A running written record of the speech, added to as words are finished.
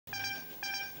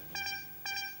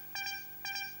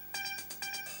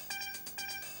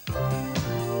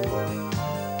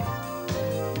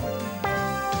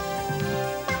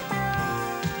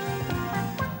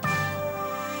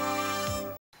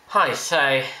Hi,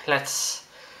 so let's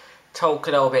talk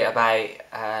a little bit about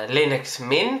Linux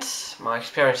Mint, my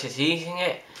experiences using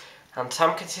it, and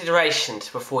some considerations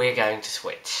before you're going to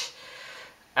switch.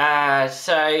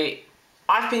 So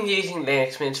I've been using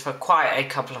Linux Mint for quite a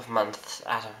couple of months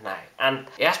as of now, and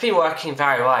it has been working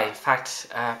very well. In fact,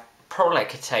 probably I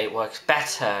could say it works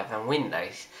better than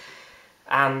Windows.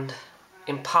 And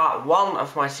in part 1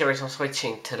 of my series on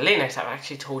switching to Linux, I've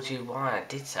actually told you why I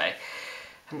did so.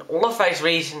 And all of those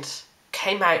reasons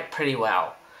came out pretty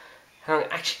well. And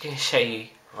I'm actually going to show you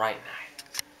right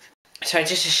now. So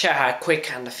just to show how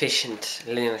quick and efficient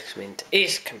Linux Mint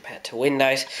is compared to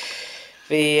Windows,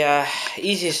 the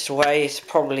easiest way is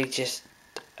probably just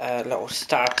a little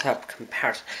startup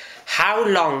comparison. How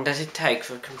long does it take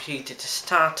for a computer to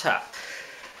start up?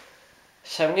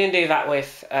 So I'm going to do that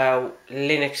with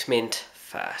Linux Mint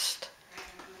first.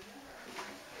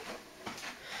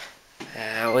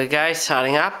 There we go,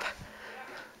 starting up.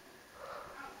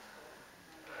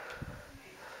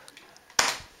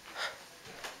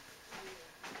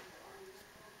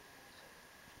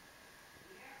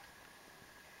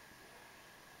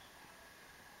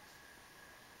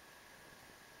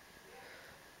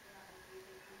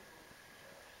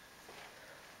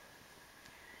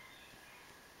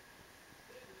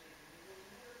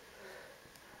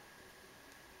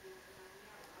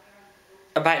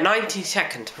 About 19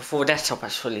 seconds before desktop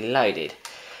is fully loaded.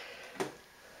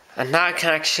 And now I can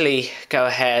actually go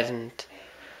ahead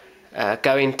and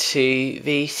go into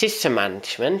the system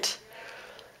management,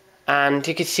 and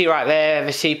you can see right there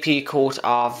the CPU cores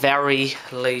are very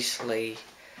loosely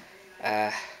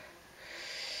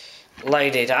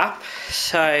loaded up.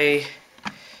 So if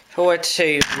I were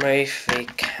to move the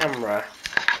camera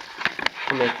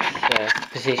from its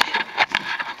position,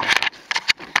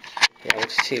 be able to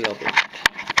see a little bit.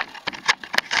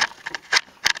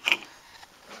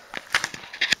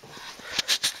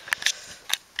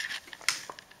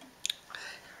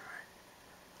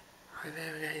 Right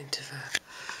there, we get into the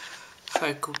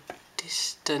focal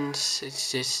distance.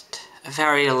 It's just a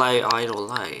very low idle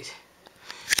load,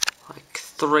 like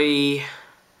 3,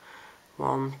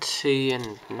 1, 2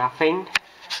 and nothing.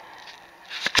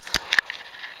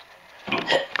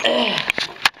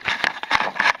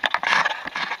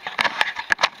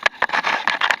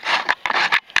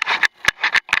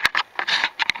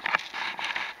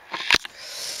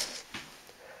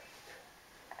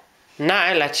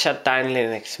 Now let's shut down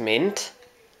Linux Mint.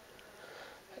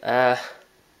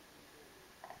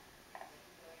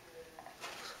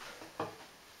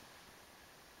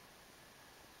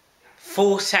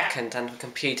 4 seconds and the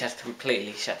computer is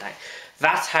completely shut down.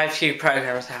 That's how few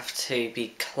programs have to be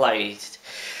closed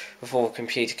before the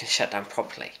computer can shut down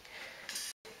properly.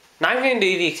 Now I'm going to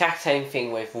do the exact same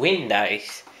thing with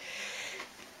Windows.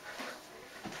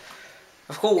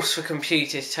 Of course the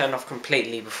computer is turned off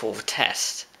completely before the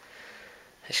test,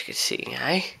 as you can see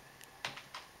now.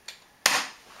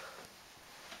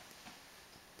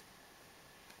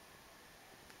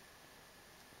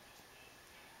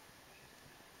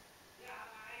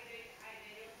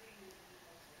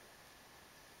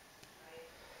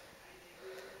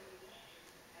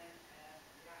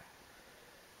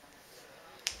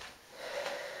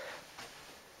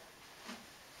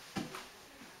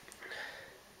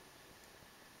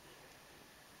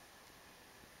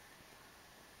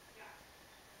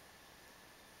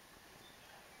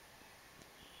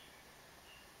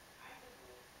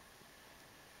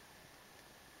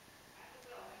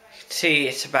 See,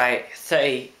 it's about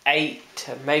 38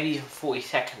 to maybe even 40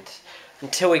 seconds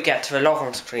until we get to the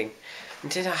log-on screen.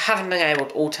 And since I haven't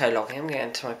enabled auto-logging, I'm going to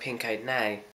enter my PIN code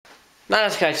now. Now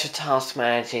let's go to Task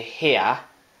Manager here.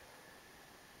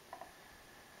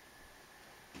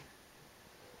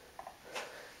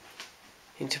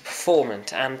 Into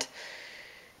Performance, and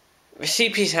the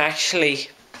CPU is actually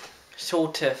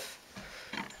sort of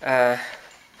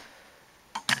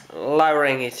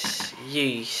lowering its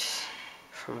use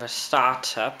from the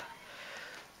startup,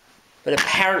 but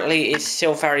apparently it's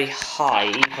still very high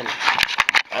even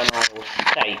an old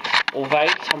state, although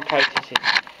some processes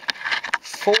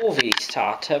for the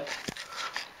startup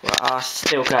are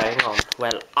still going on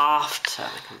well after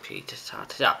the computer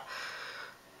started up.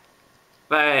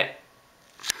 But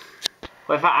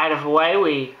with that out of the way,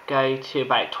 we go to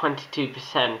about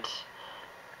 22%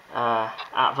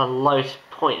 at the lowest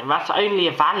point, and that's only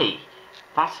a value,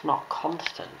 that's not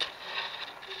constant.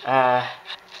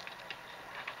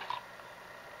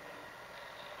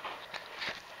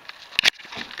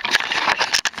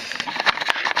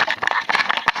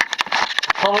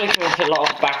 Probably because a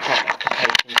lot of background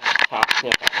applications are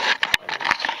starting up.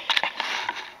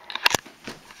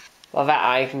 Well,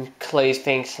 that includes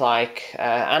things like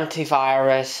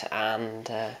antivirus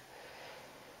and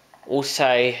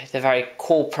also the very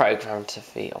core programs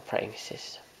of the operating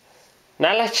system.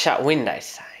 Now let's shut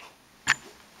Windows down.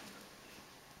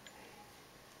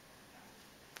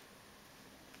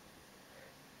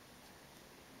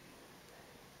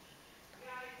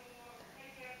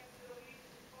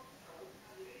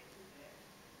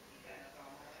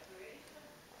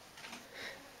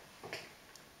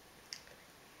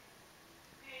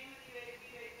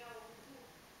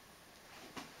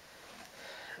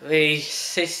 The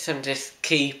system just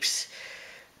keeps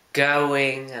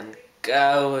going and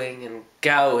going and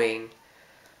going.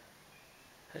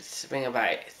 It's been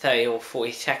about 30 or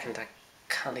 40 seconds, I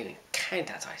can't even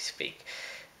count as I speak.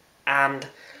 And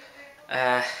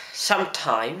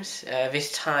sometimes,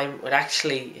 this time would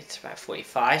actually, it's about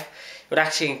 45, would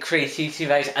actually increase due to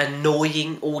those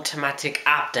annoying automatic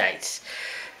updates.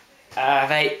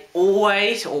 They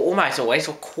always, or almost always,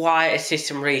 require a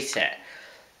system reset.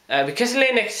 Because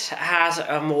Linux has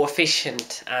a more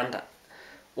efficient and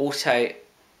also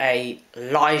a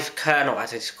live kernel,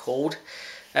 as it's called,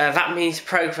 that means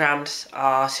programs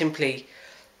are simply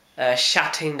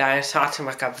shutting down, starting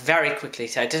back up very quickly,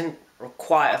 so it doesn't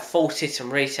require a full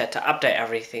system reset to update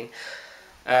everything.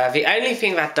 The only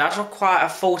thing that does require a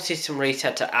full system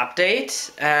reset to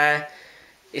update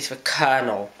is the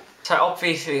kernel. So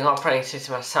obviously the operating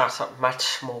system has started up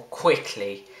much more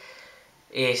quickly,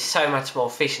 is so much more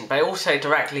efficient, but it also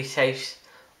directly saves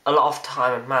a lot of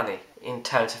time and money in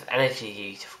terms of energy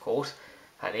use, of course,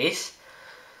 that is.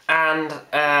 And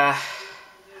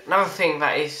another thing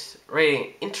that is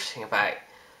really interesting about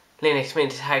Linux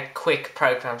Mint is how quick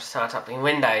programs start up. In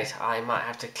Windows, I might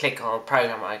have to click on a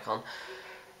program icon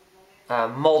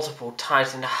multiple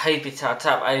times in the hope it starts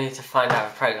up, only to find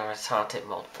out the program has started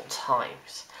multiple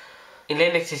times. In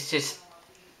Linux, it's just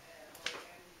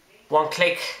one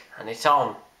click and it's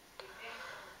on.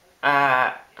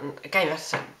 And again,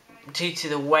 that's due to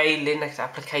the way Linux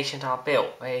applications are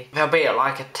built. They'll be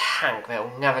like a tank,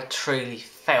 they'll never truly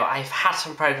fail. I've had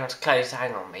some programs close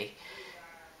down on me,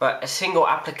 but a single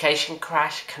application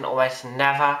crash can almost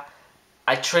never,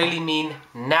 I truly mean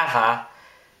never,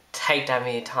 take down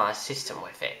the entire system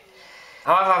with it.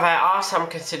 However, there are some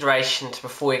considerations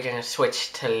before you're going to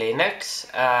switch to Linux.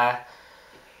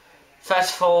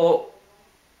 First of all,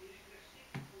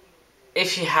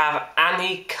 if you have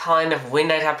any kind of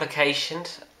Windows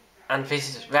applications, and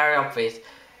this is very obvious,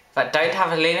 that don't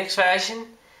have a Linux version,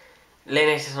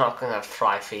 Linux is not going to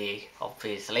fly for you,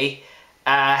 obviously,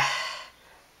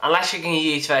 unless you're going to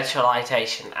use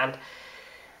virtualization. And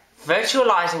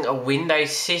virtualizing a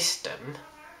Windows system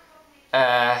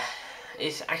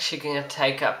is actually going to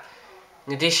take up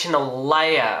an additional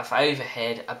layer of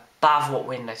overhead above what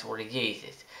Windows already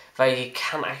uses, though you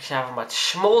can actually have a much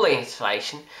smaller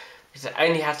installation because it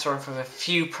only has to run through a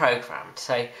few programs.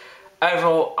 So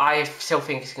overall, I still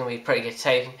think it's going to be pretty good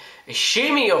saving,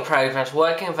 assuming your programs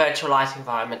work in a virtualized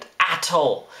environment at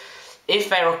all. If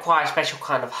they require a special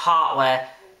kind of hardware,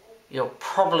 you're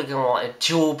probably going to want a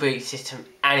dual boot system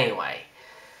anyway.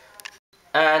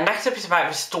 Next up is about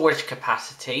the storage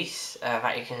capacities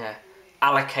that you can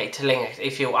allocate to Linux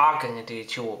if you are going to do a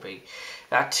dual boot.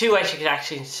 There are two ways you can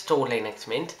actually install Linux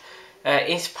Mint.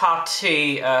 In part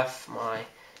 2 of my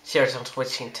series on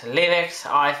switching to Linux,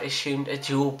 I've assumed a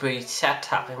dual boot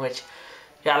setup in which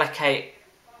you allocate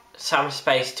some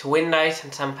space to Windows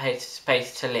and some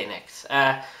space to Linux.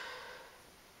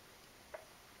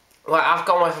 Well, I've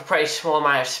gone with a pretty small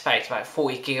amount of space, about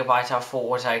 40 gigabytes I thought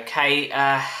was okay.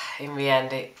 In the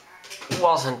end it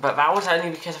wasn't, but that was only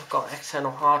because I've got an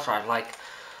external hard drive. Like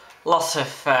lots of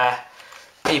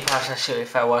people, especially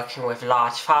if they're working with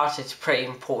large files, it's pretty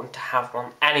important to have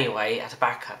one anyway as a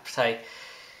backup. So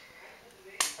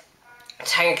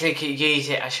technically you could use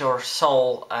it as your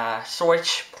sole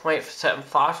storage point for certain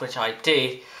files, which I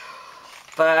do,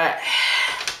 but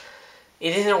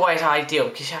it isn't always ideal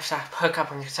because you have to hook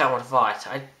up an external device.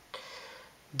 I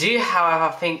do,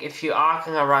 however, think if you are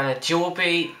going to run a dual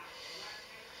boot,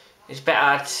 it's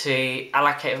better to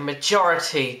allocate a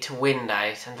majority to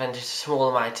Windows and then just a small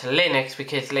amount to Linux,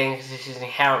 because Linux is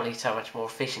inherently so much more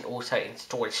efficient also in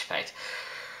storage space.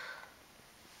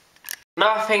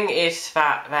 Another thing is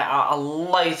that there are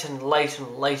loads and loads and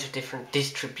loads of different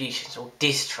distributions or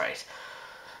distros.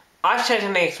 I've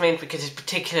chosen Linux Mint because it's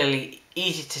particularly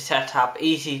easy to set up,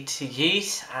 easy to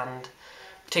use, and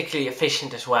particularly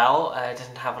efficient as well. It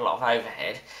doesn't have a lot of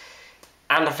overhead,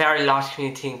 and a very large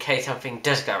community in case something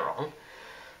does go wrong.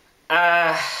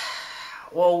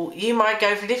 Well, you might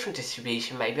go for a different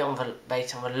distribution, maybe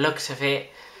based on the looks of it,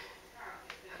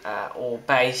 or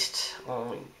based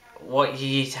on what you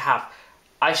need to have.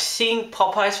 I've seen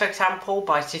Popeyes, for example,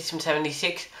 by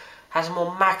System76 has a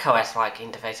more macOS-like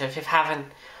interface. So if you have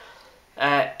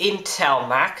an Intel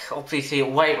Mac, obviously it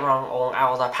won't run on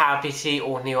either PowerPC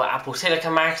or newer Apple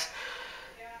Silicon Macs.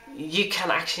 You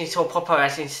can actually install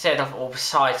Popeyes instead of or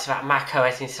besides that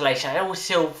macOS installation. It will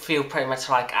still feel pretty much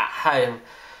like at home,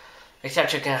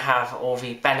 except you can have all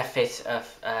the benefits of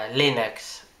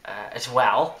Linux as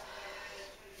well,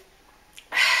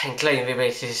 including the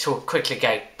ability to sort of quickly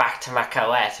go back to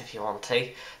macOS if you want to.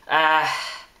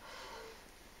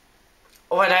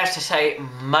 What I have to say,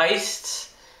 most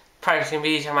programs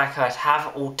using macOS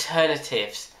have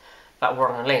alternatives that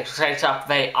work on Linux. So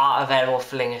they are available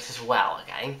for Linux as well,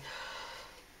 again.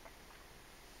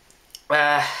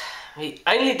 The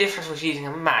only difference with using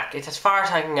a Mac is, as far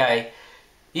as I can go,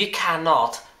 you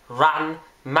cannot run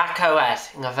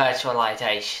macOS in a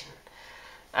virtualization.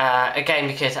 Again,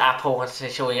 because Apple wants to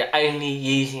ensure you're only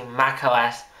using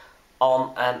macOS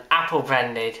on an Apple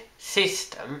branded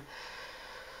system.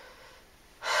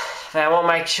 They will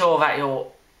make sure that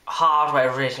your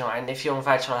hardware original, and if you're on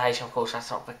virtualization, of course, that's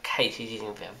not the case. You're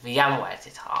using VMware as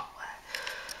its hardware.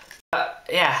 But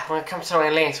yeah, when it comes to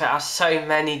running Linux, there are so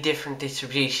many different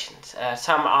distributions.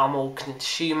 Some are more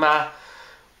consumer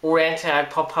oriented, like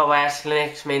Pop! OS,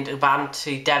 Linux Mint,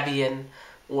 Ubuntu, Debian,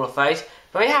 all of those.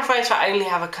 But we have those that only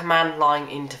have a command line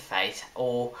interface,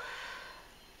 or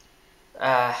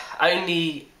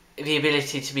only the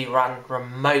ability to be run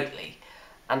remotely.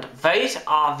 And those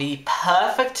are the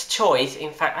perfect choice.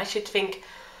 In fact, I should think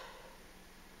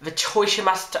the choice you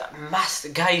must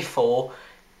go for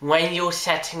when you're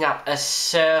setting up a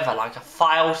server, like a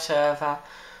file server,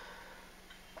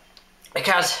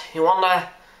 because you want to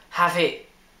have it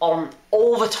on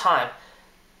all the time,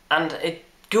 and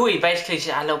GUI basically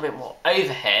just a little bit more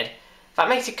overhead. That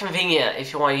makes it convenient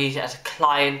if you want to use it as a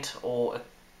client or a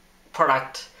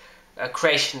product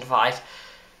creation device.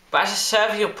 But as a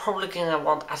server, you're probably going to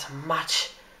want as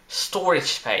much storage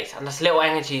space and as little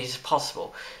energy as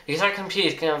possible, because that computer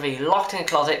is going to be locked in a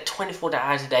closet 24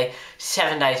 hours a day,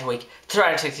 7 days a week,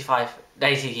 365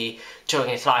 days a year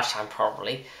during its lifetime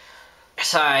probably.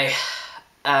 So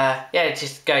yeah,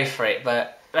 just go for it.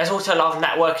 But there's also a lot of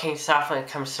networking stuff when it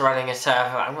comes to running a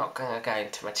server. I'm not going to go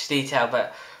into much detail,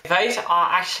 but those are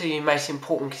actually the most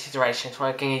important considerations when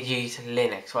you're going to use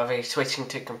Linux, whether you're switching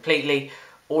to it completely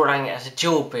or running it as a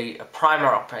dual boot, a primary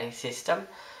operating system,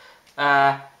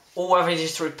 or whether you're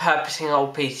just repurposing an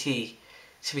old PC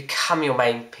to become your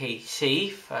main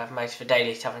PC for most of the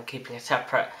daily stuff and keeping a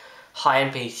separate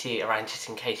high-end PC around just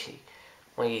in case you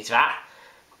want to use that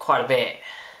quite a bit.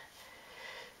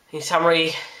 In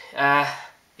summary,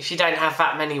 if you don't have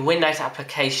that many Windows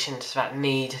applications that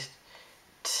need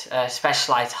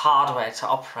specialised hardware to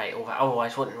operate, or that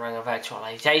otherwise wouldn't run a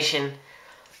virtualization,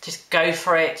 just go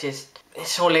for it. Just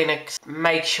install Linux.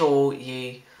 Make sure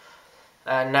you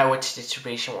know which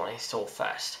distribution you want to install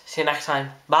first. See you next time.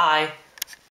 Bye.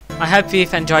 I hope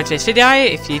you've enjoyed this video.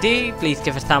 If you do, please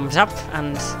give a thumbs up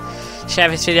and share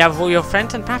this video with all your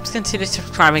friends, and perhaps consider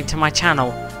subscribing to my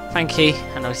channel. Thank you,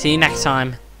 and I'll see you next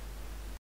time.